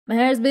My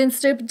hair's being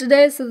stupid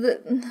today, so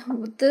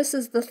this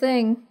is the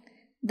thing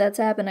that's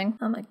happening.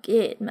 Oh my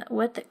god,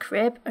 what the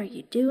crap are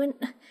you doing?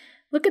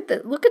 Look at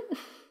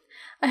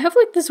I have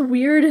like this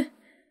weird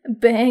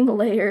bang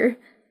layer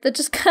that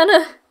just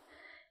kinda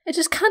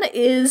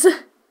is. And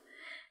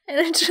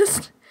it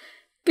just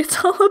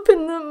gets all up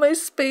in my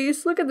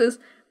space. Look at this.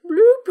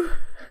 Bloop.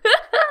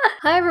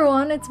 Hi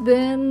everyone, it's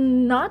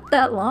been not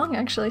that long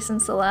actually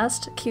since the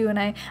last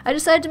Q&A. I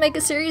decided to make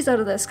a series out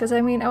of this because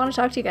I mean I want to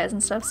talk to you guys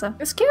and stuff, so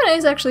this Q&A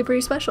is actually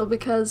pretty special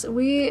because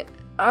we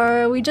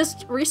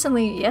just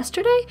recently,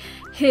 yesterday,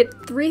 hit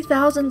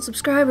 3,000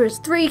 subscribers.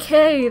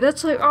 3K!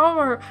 That's like,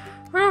 oh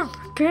my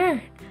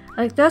god.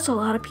 Like, that's a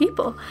lot of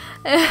people.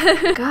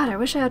 God, I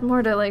wish I had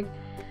more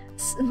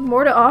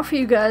to offer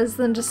you guys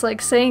than just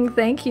like saying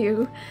thank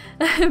you.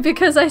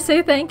 Because I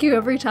say thank you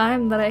every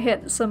time that I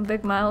hit some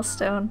big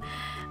milestone.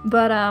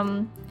 But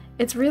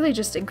it's really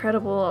just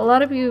incredible. A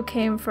lot of you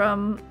came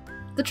from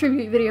the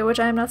tribute video, which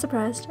I am not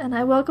surprised, and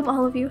I welcome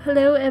all of you.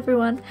 Hello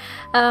everyone.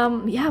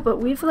 Yeah, but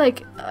we've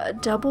like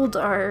doubled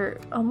our,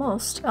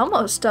 almost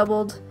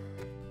doubled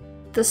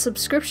the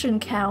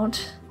subscription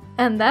count,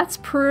 and that's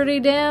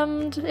pretty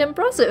damned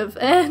impressive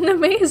and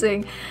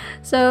amazing.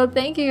 So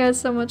thank you guys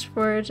so much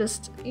for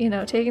just, you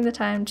know, taking the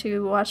time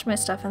to watch my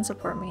stuff and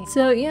support me.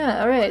 So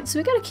yeah, alright, so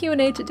we got a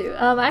Q&A to do.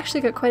 I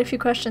actually got quite a few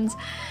questions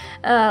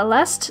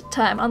last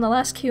time, on the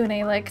last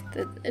Q&A, like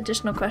the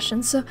additional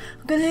questions, so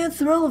I'm gonna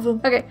answer all of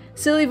them. Okay,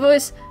 silly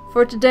voice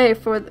for today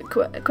for the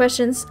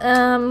questions.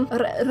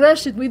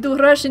 Russian, we do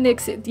Russian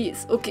accent,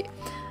 yes, okay.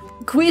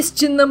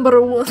 Question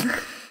number 1.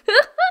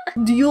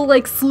 Do you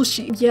like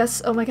sushi?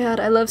 Yes, oh my god,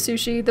 I love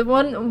sushi.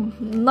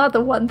 Not the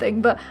one thing,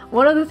 but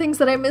one of the things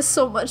that I miss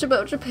so much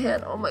about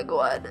Japan, oh my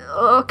god.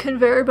 Oh,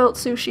 conveyor belt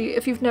sushi.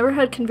 If you've never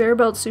had conveyor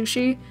belt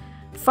sushi,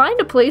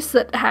 find a place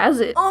that has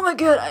it. Oh my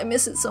god, I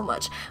miss it so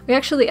much. We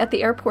actually, at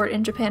the airport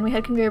in Japan, we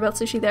had conveyor belt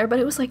sushi there, but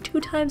it was like 2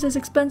 times as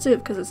expensive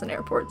because it's an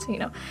airport, so you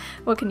know,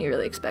 what can you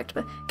really expect?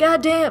 But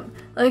goddamn,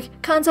 like,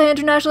 Kansai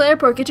International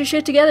Airport, get your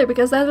shit together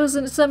because that was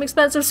some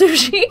expensive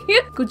sushi.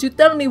 Could you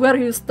tell me where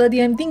you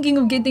study? I'm thinking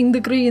of getting a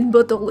degree in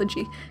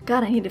botology.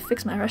 God, I need to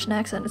fix my Russian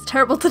accent, it's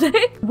terrible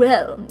today.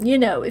 Well, you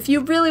know, if you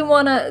really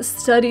wanna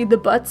study the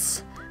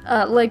butts,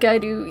 like I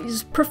do,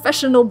 is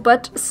professional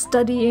butt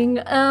studying,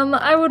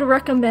 I would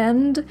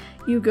recommend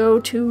you go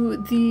to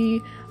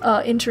the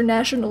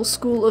International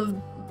School of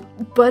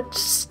Butt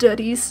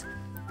Studies,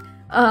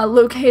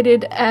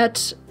 located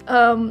at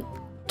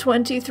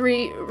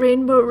 23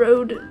 Rainbow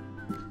Road,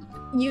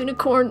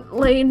 Unicorn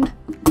Lane,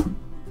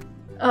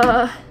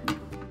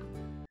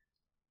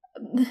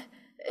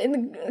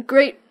 in the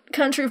great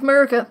country of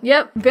America.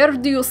 Yep. Where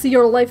do you see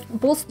your life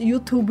post?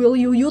 YouTube. Will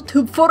you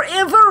YouTube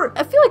forever?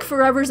 I feel like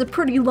forever is a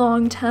pretty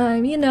long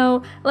time, you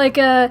know, like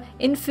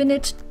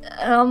infinite,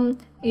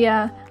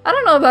 yeah. I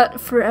don't know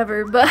about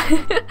forever, but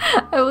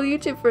I will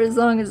YouTube for as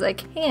long as I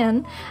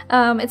can.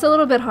 It's a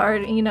little bit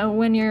hard, you know,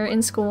 when you're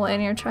in school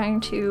and you're trying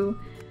to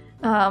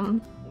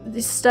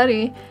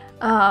study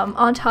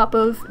on top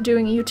of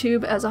doing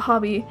YouTube as a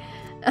hobby.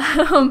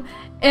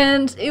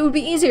 And it would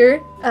be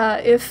easier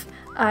if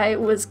I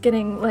was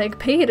getting, like,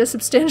 paid a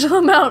substantial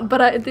amount,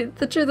 but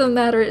the truth of the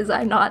matter is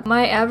I'm not.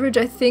 My average,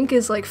 I think,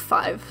 is like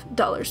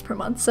 $5 per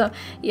month, so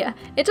yeah,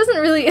 it doesn't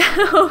really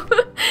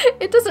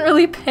it doesn't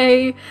really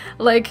pay,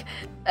 like,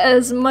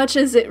 as much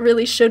as it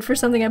really should for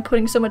something I'm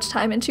putting so much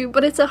time into,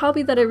 but it's a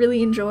hobby that I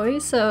really enjoy,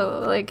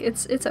 so, like,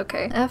 it's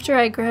okay. After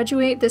I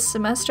graduate this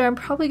semester, I'm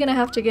probably gonna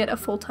have to get a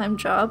full-time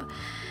job,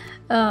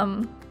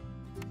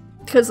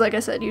 because, like I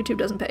said, YouTube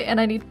doesn't pay, and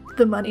I need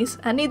the monies.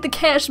 I need the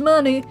cash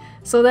money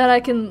so that I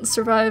can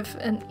survive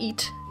and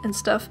eat and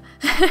stuff.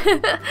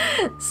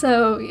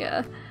 So,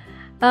 yeah.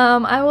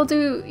 I will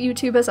do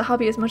YouTube as a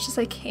hobby as much as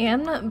I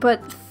can,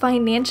 but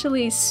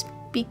financially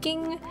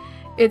speaking,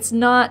 it's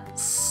not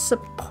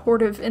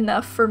supportive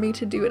enough for me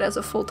to do it as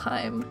a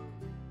full-time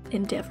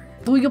endeavor.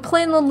 Do you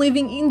plan on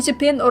living in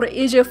Japan or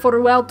Asia for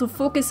a while to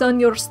focus on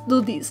your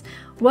studies?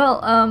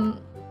 Well,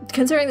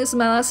 considering this is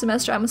my last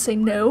semester, I'm gonna say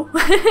no.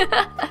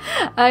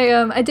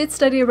 I did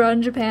study abroad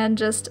in Japan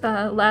just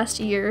last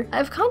year.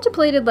 I've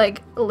contemplated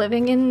like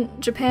living in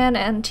Japan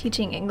and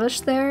teaching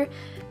English there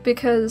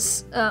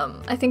because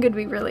I think it'd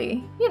be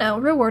really, you know,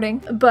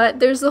 rewarding. But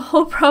there's the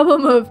whole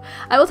problem of,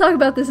 I will talk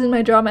about this in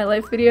my Draw My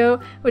Life video,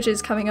 which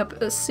is coming up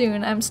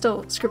soon. I'm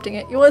still scripting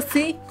it. You wanna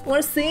see?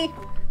 Wanna see?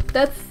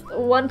 That's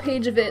one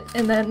page of it,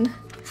 and then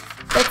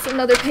that's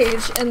another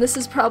page, and this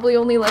is probably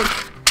only like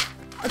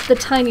the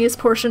tiniest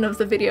portion of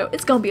the video.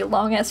 It's gonna be a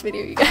long-ass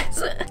video, you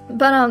guys.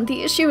 But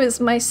the issue is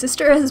my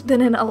sister has been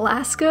in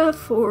Alaska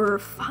for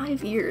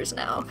 5 years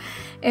now,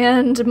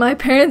 and my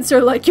parents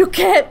are like, you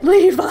can't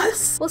leave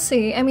us! We'll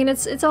see. I mean,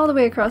 it's all the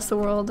way across the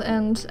world,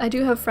 and I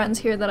do have friends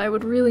here that I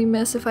would really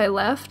miss if I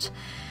left.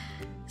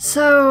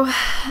 So,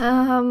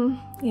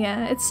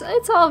 yeah,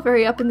 it's all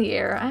very up in the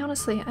air. I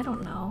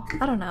don't know.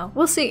 I don't know.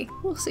 We'll see.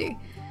 We'll see.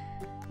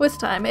 With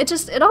time.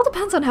 It all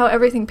depends on how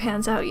everything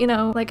pans out, you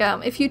know? Like,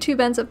 if YouTube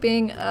ends up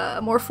being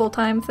a more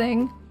full-time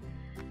thing,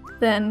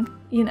 then,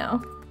 you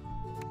know,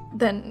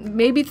 then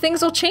maybe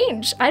things will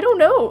change. I don't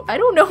know. I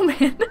don't know,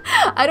 man.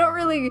 I don't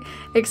really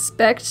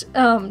expect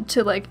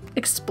to like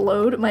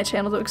explode, my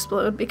channel to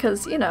explode,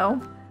 because, you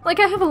know, like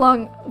I have a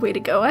long way to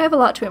go. I have a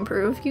lot to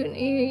improve.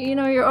 You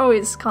know, you're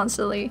always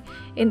constantly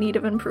in need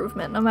of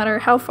improvement, no matter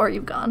how far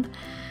you've gone.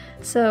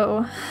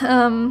 So,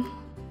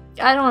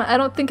 I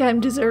don't think I'm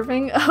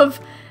deserving of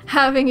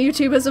having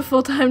YouTube as a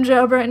full-time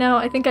job right now.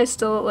 I think I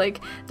still,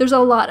 like, there's a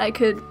lot I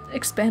could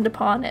expand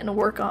upon and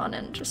work on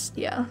and just,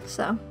 yeah,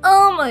 so.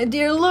 Oh my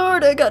dear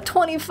lord, I got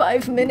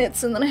 25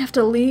 minutes and then I have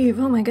to leave.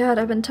 Oh my god,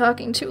 I've been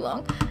talking too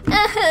long.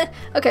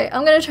 Okay,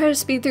 I'm gonna try to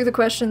speed through the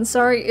questions.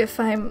 Sorry if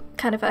I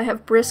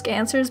have brisk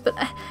answers, but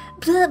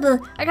blah, blah.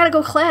 I gotta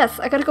go class.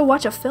 I gotta go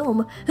watch a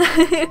film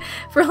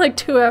for like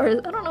 2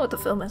 hours. I don't know what the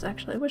film is,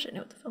 actually. I wish I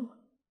knew what the film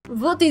was.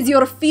 What is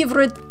your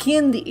favorite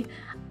candy?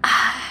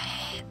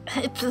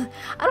 I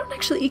don't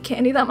actually eat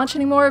candy that much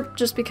anymore,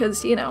 just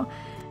because, you know,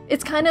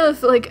 it's kind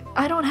of like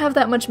I don't have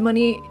that much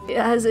money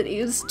as it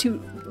is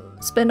to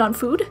spend on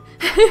food.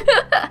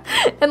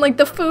 And like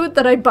the food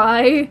that I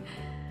buy,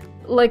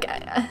 like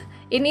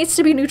it needs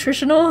to be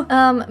nutritional.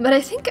 But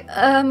I think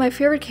my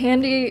favorite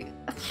candy,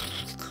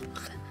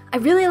 I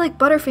really like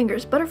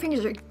Butterfingers.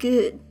 Butterfingers are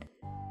good.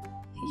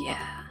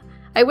 Yeah.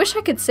 I wish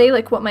I could say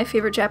like what my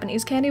favorite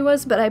Japanese candy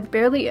was, but I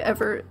barely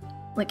ever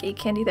like ate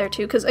candy there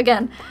too, because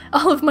again,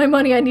 all of my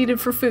money I needed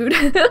for food.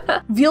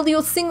 Will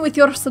you sing with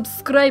your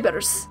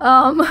subscribers?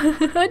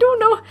 I don't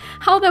know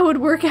how that would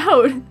work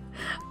out.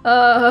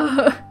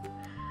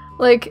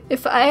 Like,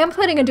 if I am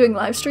planning on doing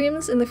live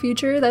streams in the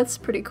future, that's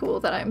pretty cool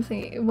that I'm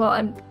thinking, well,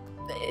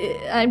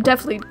 I'm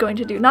definitely going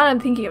to do, not I'm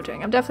thinking of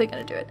doing, I'm definitely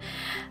going to do it.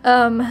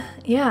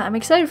 Yeah, I'm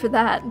excited for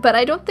that, but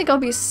I don't think I'll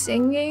be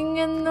singing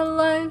in the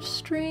live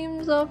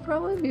streams. I'll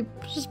probably be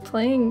just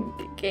playing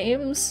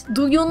games.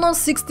 Do you know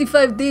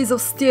 65 Days of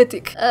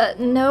Static?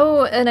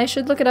 No, and I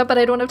should look it up, but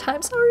I don't have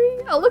time, sorry.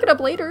 I'll look it up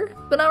later,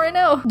 but not right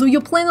now. Do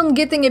you plan on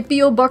getting a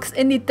P.O. box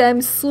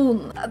anytime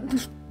soon?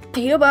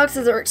 P.O.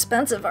 boxes are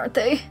expensive, aren't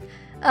they?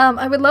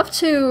 I would love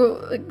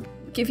to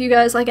give you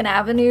guys like an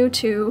avenue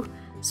to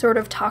sort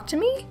of talk to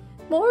me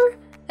more,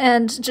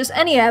 and just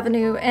any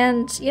avenue,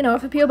 and you know,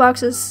 if a P.O.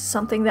 box is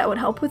something that would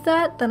help with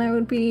that, then I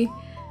would be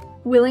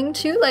willing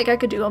to, like, I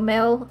could do a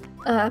mail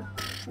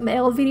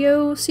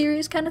video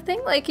series kind of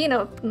thing, like, you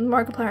know,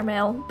 Markiplier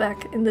mail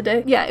back in the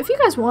day. Yeah, if you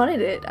guys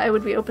wanted it, I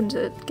would be open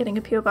to getting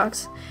a P.O.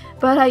 box,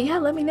 but yeah,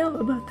 let me know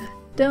about that.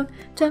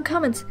 Down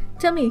comments,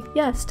 tell me,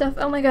 yeah, stuff.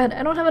 Oh my god,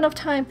 I don't have enough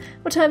time.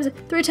 What time is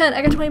it? 3:10,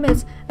 I got 20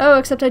 minutes. Oh,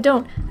 except I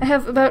don't. I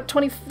have about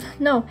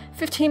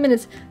 15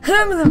 minutes.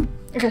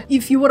 Okay.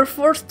 If you were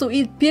forced to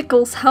eat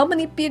pickles, how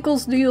many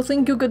pickles do you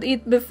think you could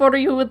eat before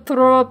you would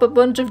throw up a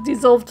bunch of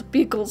dissolved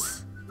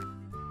pickles?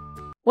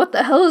 What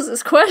the hell is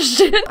this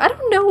question? I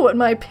don't know what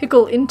my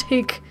pickle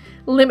intake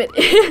limit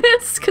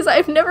is, because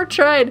I've never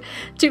tried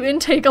to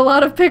intake a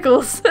lot of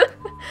pickles.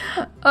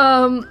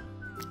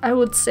 I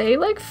would say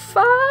like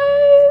 5?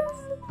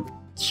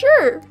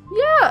 Sure,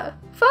 yeah,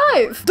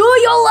 5. Do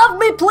you love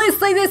me? Please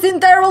say this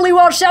entirely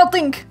while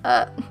shouting.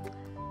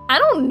 I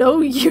don't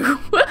know you.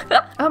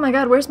 Oh my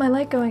god, where's my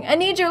light going? I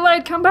need your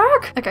light, come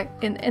back! Okay,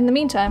 in the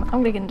meantime,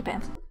 I'm gonna get into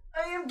pants.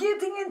 I am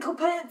getting into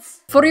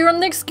pants! For your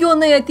next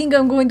Q&A, I think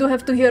I'm going to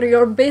have to hear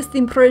your best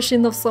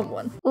impression of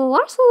someone.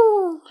 That's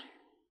all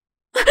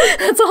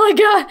I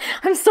got.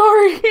 I'm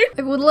sorry.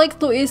 I would like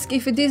to ask,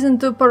 if it isn't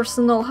too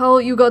personal, how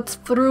you got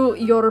through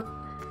your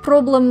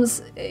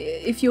problems,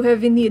 if you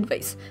have any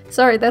advice.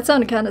 Sorry, that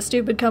sounded kind of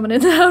stupid coming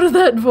in and out of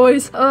that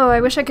voice. Oh, I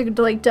wish I could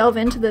like delve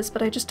into this,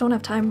 but I just don't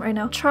have time right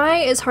now.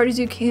 Try as hard as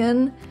you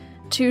can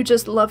to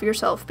just love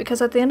yourself,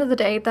 because at the end of the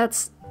day,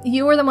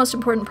 you are the most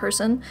important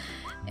person,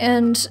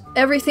 and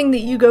everything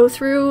that you go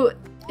through,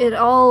 it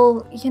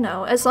all, you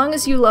know, as long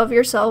as you love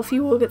yourself,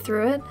 you will get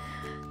through it.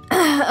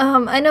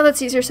 I know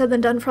that's easier said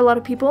than done for a lot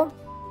of people,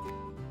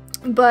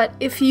 but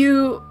if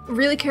you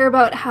really care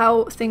about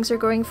how things are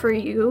going for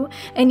you,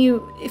 and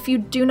if you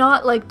do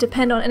not like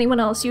depend on anyone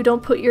else, you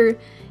don't put your,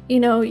 you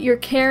know, your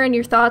care and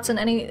your thoughts and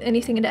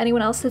anything into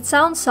anyone else. That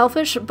sounds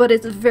selfish, but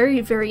it's very,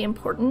 very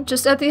important.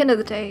 Just at the end of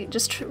the day,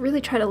 just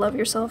really try to love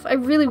yourself. I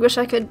really wish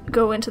I could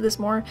go into this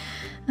more,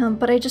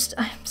 but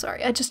I'm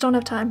sorry, I just don't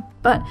have time.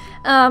 But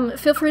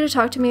feel free to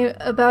talk to me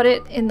about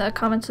it in the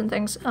comments and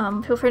things.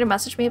 Feel free to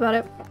message me about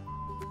it.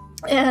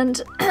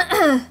 And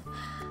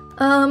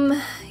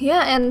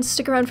yeah, and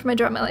stick around for my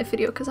Drop My Life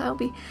video, because I'll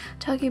be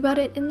talking about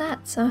it in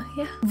that, so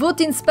yeah.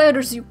 What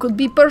inspires you? Could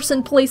be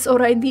person, place,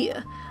 or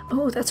idea.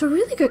 Oh, that's a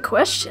really good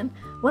question.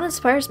 What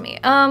inspires me?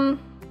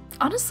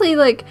 Honestly,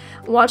 like,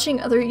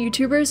 watching other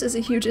YouTubers is a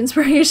huge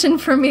inspiration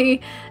for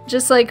me,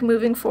 just like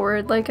moving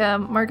forward, like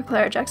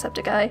Markiplier,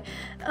 Jacksepticeye,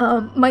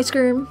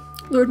 MyScream,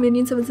 Lord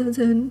Minion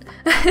 777,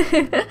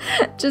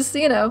 just,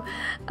 you know,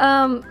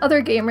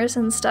 other gamers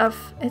and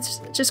stuff.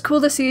 It's just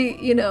cool to see,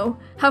 you know,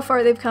 how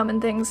far they've come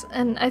and things,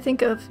 and I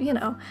think of, you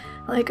know,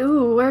 like,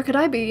 ooh, where could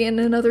I be in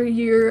another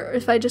year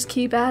if I just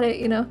keep at it,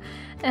 you know,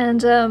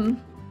 and,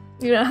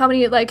 you know, how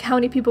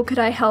many people could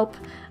I help,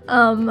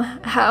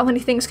 how many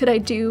things could I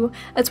do.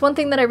 That's one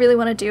thing that I really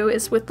want to do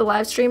is with the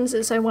live streams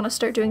is I want to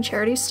start doing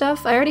charity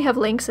stuff. I already have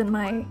links in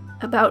my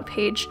about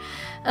page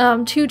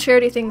to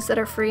charity things that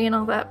are free and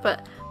all that,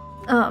 but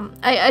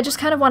I just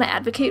kind of want to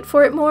advocate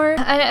for it more.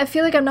 I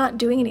feel like I'm not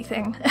doing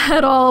anything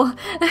at all.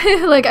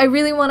 Like, I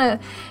really want to,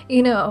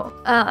 you know,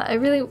 I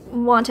really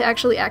want to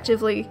actually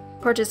actively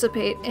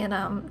participate in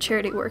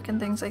charity work and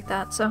things like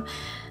that. So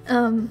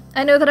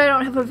I know that I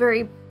don't have a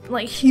very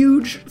like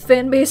huge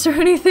fan base or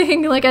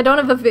anything. Like, I don't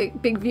have a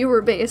big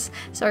viewer base.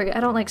 Sorry, I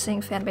don't like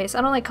saying fan base.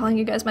 I don't like calling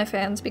you guys my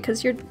fans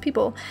because you're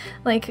people.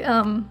 Like,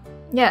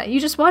 yeah, you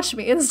just watch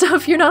me and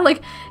stuff. You're not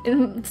like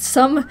in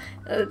some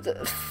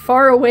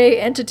far away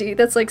entity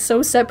that's like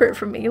so separate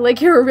from me. Like,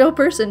 you're a real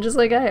person just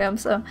like I am.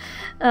 So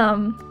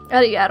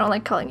yeah, I don't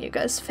like calling you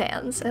guys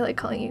fans. I like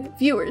calling you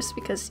viewers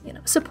because, you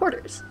know,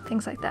 supporters,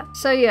 things like that.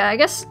 So yeah, I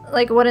guess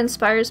like what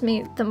inspires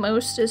me the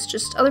most is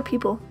just other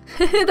people.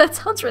 That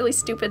sounds really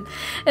stupid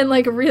and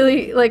like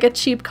really like a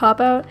cheap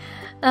cop-out.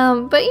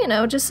 But you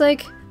know, just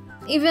like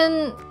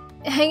even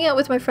hanging out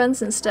with my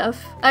friends and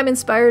stuff, I'm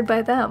inspired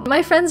by them.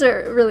 My friends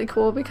are really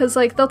cool because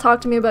like they'll talk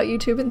to me about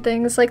YouTube and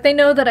things. Like, they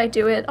know that I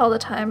do it all the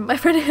time. My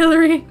friend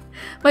Hillary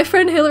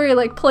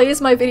like plays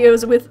my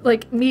videos with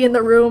like me in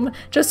the room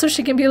just so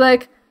she can be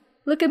like,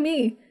 look at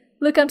me,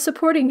 look, I'm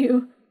supporting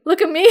you,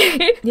 look at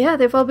me. Yeah,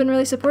 they've all been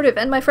really supportive.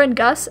 And my friend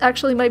Gus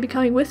actually might be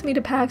coming with me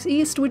to PAX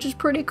East, which is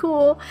pretty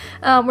cool.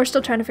 We're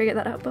still trying to figure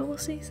that out, but we'll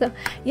see. So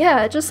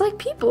yeah, just like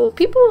people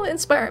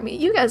inspire me.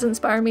 You guys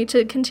inspire me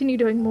to continue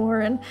doing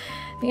more, and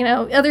you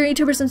know, other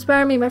YouTubers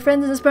inspire me, my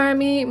friends inspire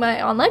me,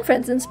 my online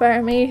friends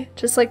inspire me,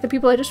 just like the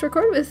people I just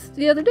recorded with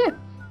the other day.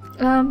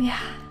 Yeah,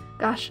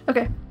 gosh,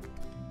 okay.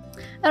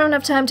 I don't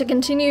have time to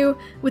continue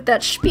with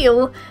that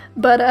spiel,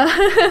 but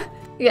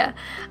yeah,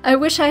 I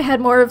wish I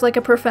had more of like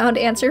a profound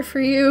answer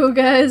for you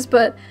guys,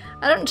 but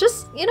I don't,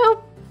 just, you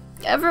know,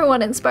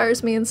 everyone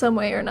inspires me in some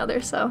way or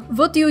another, so.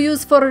 What do you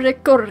use for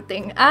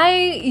recording? I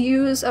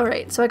use,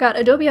 alright, so I got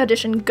Adobe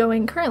Audition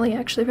going currently,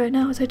 actually, right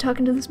now as I talk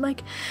into this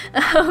mic.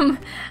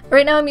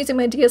 Right now I'm using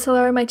my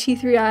DSLR, my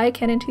T3i,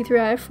 Canon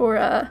T3i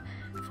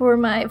for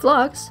my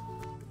vlogs.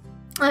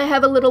 I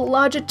have a little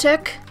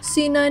Logitech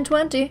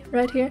C920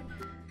 right here.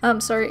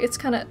 Sorry, it's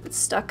kind of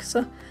stuck,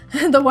 so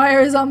the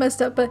wire is all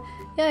messed up, but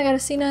yeah, I got a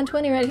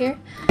C920 right here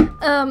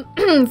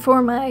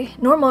for my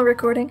normal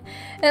recording.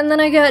 And then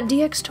I got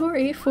DX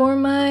Tori for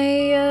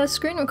my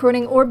screen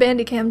recording or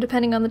Bandicam,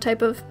 depending on the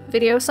type of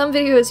video. Some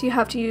videos you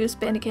have to use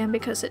Bandicam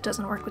because it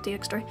doesn't work with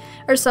DX Tori.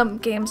 Or some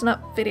games,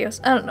 not videos.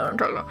 I don't know what I'm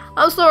talking about.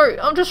 I'm sorry,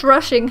 I'm just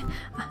rushing.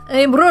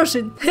 I'm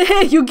rushing.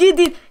 You get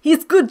it?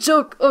 It's good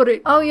joke.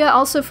 Alright. Oh yeah,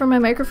 also for my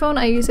microphone,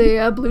 I use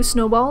a blue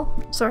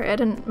snowball. Sorry, I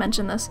didn't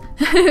mention this.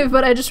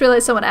 But I just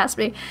realized someone asked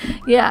me.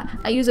 Yeah,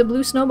 I use a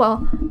blue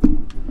snowball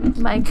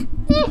mic.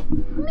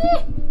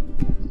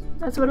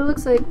 That's what it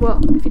looks like. Well,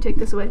 if you take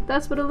this away,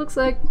 that's what it looks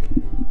like.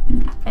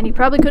 And you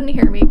probably couldn't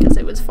hear me because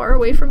it was far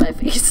away from my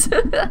face.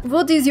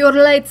 What is your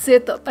light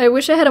setup? I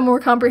wish I had a more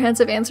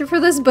comprehensive answer for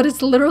this, but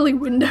it's literally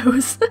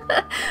windows.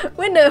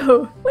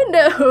 Window!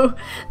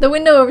 The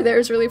window over there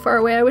is really far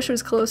away. I wish it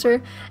was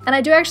closer. And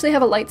I do actually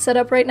have a light set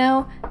up right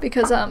now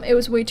because it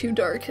was way too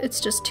dark. It's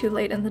just too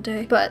late in the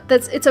day. But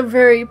it's a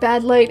very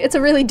bad light. It's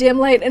a really dim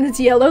light and it's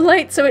yellow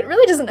light, so it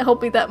really doesn't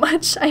help me that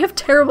much. I have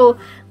terrible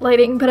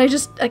lighting, but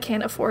I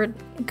can't afford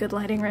good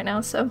lighting right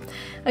now, so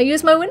I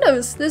use my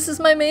windows. This is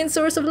my main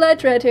source of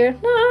light right here.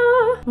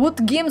 Ah.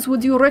 What games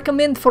would you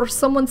recommend for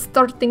someone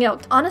starting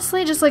out?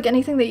 Honestly, just like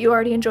anything that you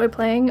already enjoy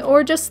playing,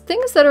 or just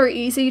things that are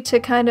easy to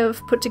kind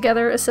of put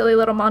together a silly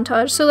little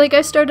montage. So like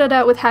I started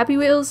out with Happy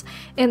Wheels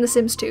and The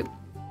Sims 2.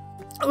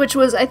 Which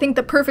was, I think,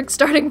 the perfect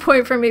starting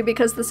point for me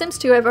because The Sims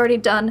 2 I've already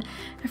done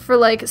for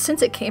like,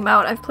 since it came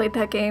out, I've played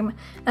that game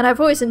and I've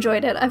always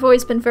enjoyed it. I've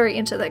always been very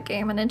into that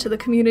game and into the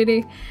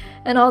community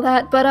and all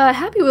that. But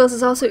Happy Wheels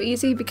is also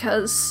easy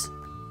because,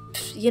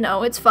 you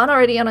know, it's fun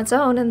already on its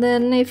own, and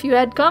then if you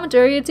add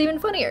commentary, it's even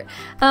funnier.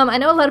 I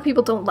know a lot of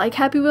people don't like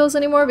Happy Wheels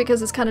anymore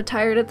because it's kind of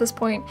tired at this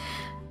point,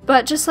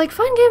 but just like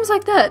fun games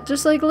like that,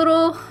 just like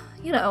little,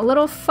 you know,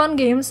 little fun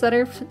games that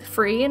are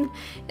free and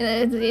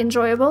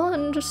enjoyable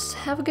and just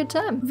have a good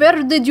time.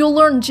 Where did you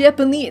learn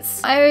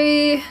Japanese?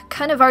 I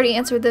kind of already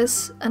answered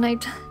this and I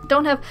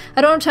don't have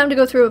time to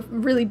go through a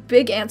really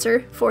big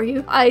answer for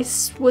you. I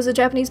was a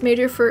Japanese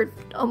major for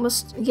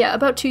almost, yeah,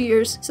 about 2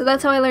 years. So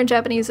that's how I learned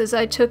Japanese, is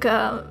I took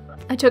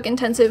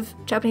intensive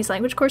Japanese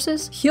language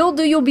courses. How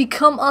do you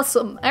become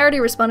awesome? I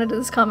already responded to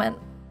this comment,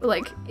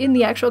 like, in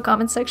the actual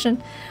comment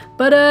section.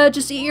 But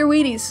just eat your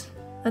Wheaties.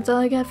 That's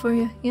all I got for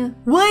you, yeah.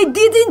 Why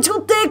didn't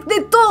you take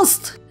the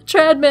toast?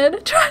 Tried, man, I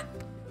tried.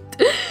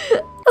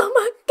 Oh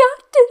my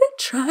god, did I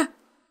try?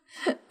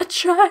 I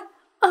try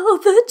all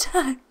the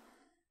time.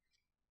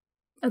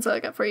 That's all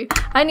I got for you.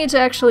 I need to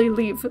actually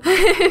leave,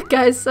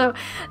 guys, so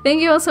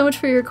thank you all so much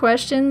for your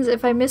questions.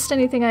 If I missed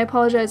anything, I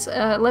apologize.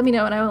 Let me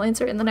know and I will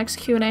answer it in the next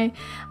Q&A.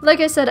 Like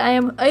I said, I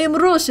am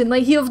Russian, I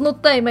have no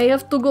time, I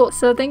have to go.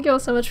 So thank you all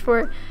so much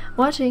for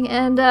watching,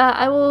 and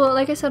I will,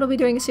 like I said, I'll be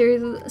doing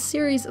a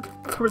series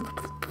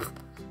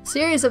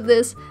series of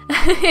this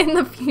in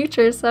the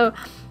future, so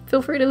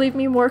feel free to leave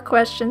me more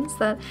questions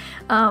that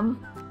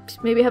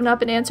maybe have not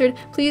been answered.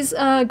 Please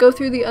go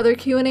through the other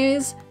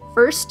Q&As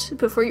first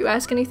before you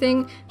ask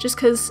anything, just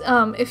because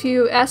if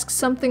you ask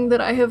something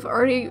that I have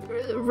already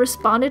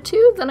responded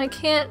to, then I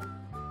can't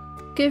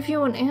give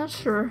you an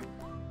answer.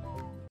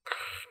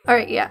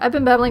 Alright, yeah, I've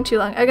been babbling too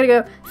long. I gotta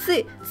go.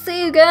 See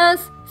you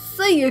guys!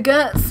 See you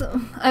guys!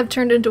 I've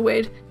turned into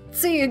Wade.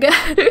 See you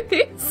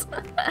guys!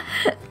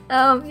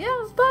 Yeah,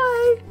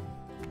 bye!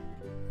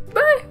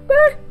 Bye!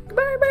 Bye! Bye!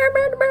 Bye!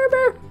 Bye! Bye!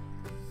 Bye!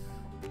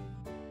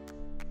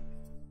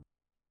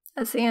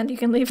 That's the end. You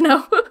can leave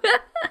now.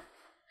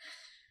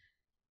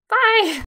 Bye!